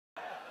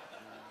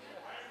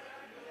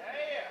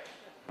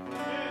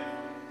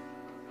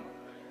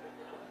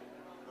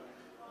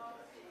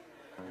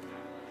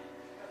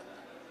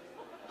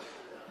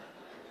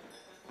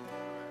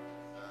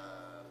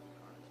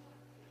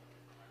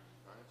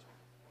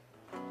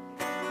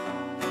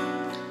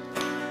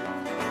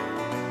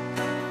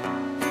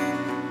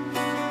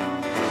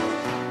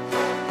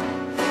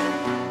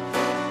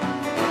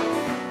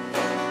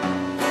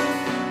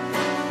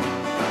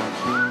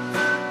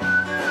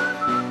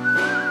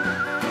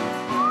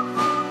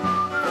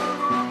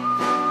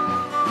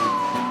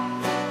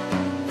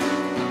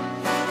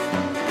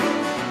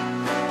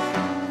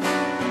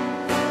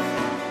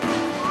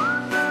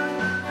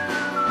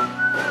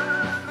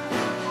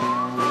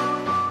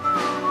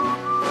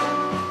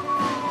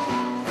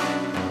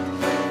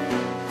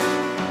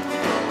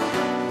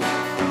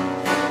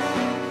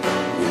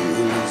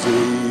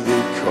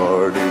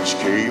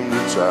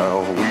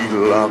town. We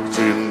locked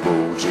in,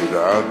 bolted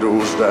our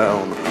doors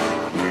down.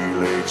 We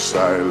lay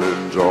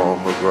silent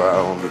on the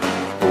ground,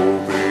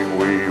 hoping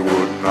we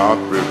would not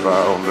be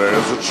found.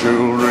 As the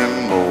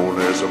children moan,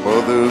 as a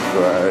mother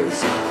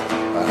cries,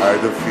 I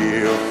hide the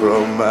fear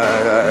from my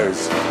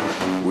eyes.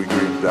 We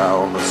creep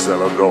down the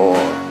cellar door,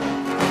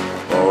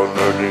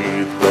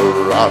 underneath the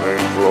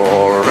rotting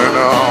floor, and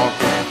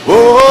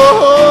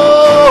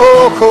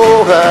oh,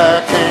 cold,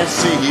 I can't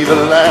see the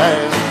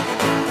light.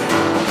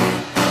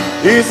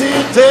 Is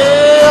it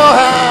day or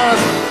has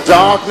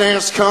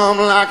darkness come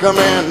like I'm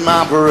in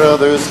my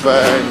brother's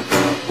fight?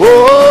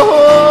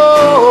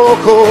 Oh,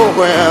 cold,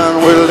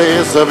 when will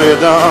this be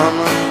done?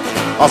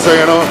 I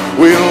said,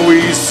 will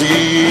we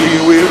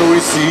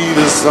see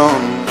the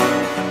sun?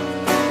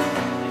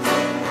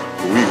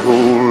 We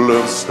hold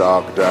up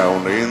stock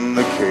down in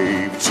the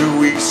cave. 2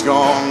 weeks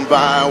gone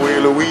by,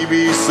 will we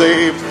be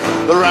saved?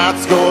 The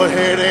rats go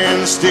ahead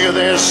and steer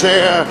their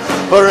share,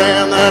 but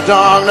in the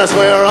darkness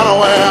we're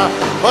unaware.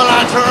 Well,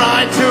 I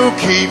try to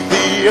keep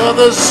the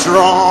others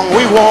strong.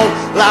 We won't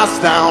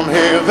last down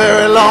here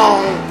very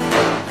long.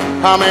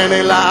 How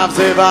many lives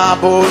have I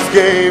both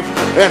gave,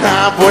 and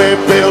have we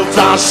built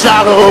our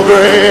shallow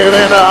grave?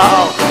 And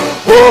oh,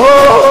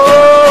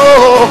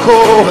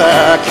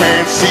 I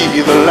can't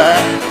see the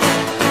light.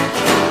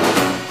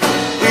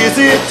 Is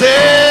it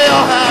day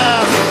or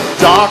has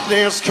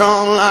darkness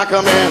come like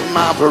I'm in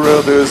my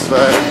brother's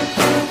fight?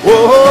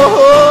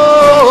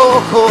 Whoa,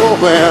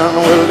 when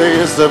will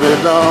this be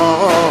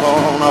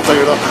done? I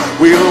said,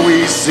 will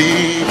we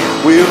see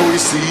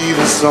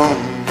the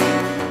sun?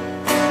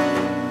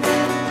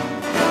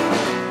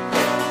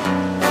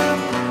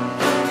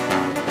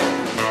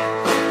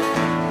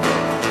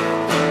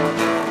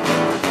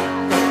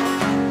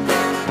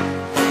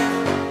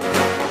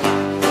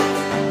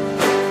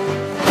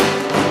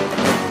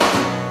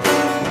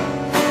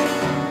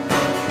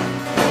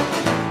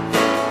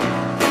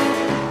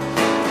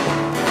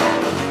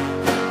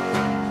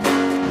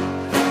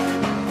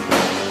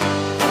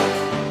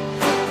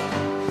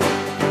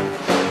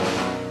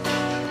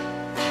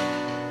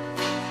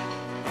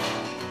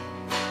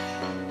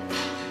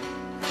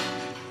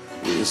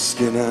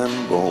 Skin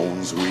and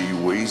bones we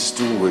waste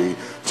away.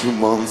 2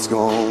 months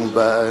gone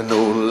by,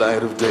 no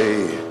light of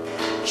day.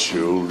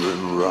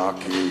 Children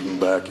rocking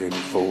back and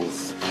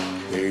forth,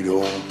 they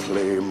don't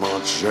play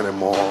much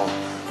anymore.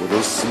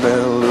 The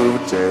smell of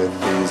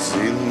death is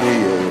in the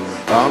air.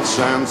 Our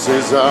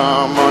chances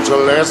are much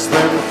less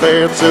than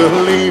fair to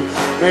leave.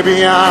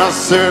 Maybe our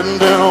certain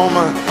doom,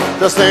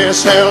 to stay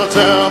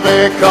shelter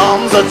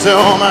becomes a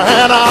tomb.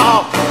 And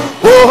oh,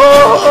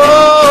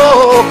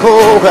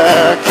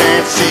 I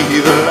can't see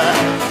the light.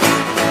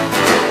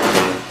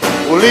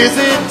 Well, is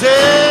it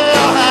day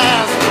or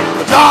has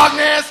the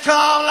darkness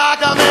come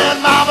like I'm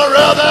in my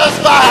brother's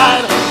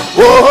fight?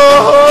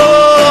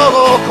 Whoa,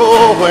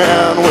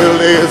 when will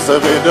this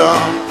be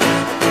done?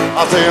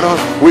 I said,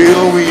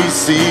 will we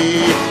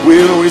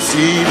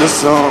see the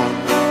sun?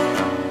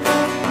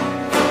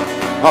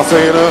 I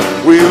said,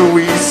 will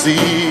we see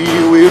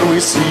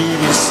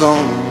the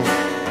sun?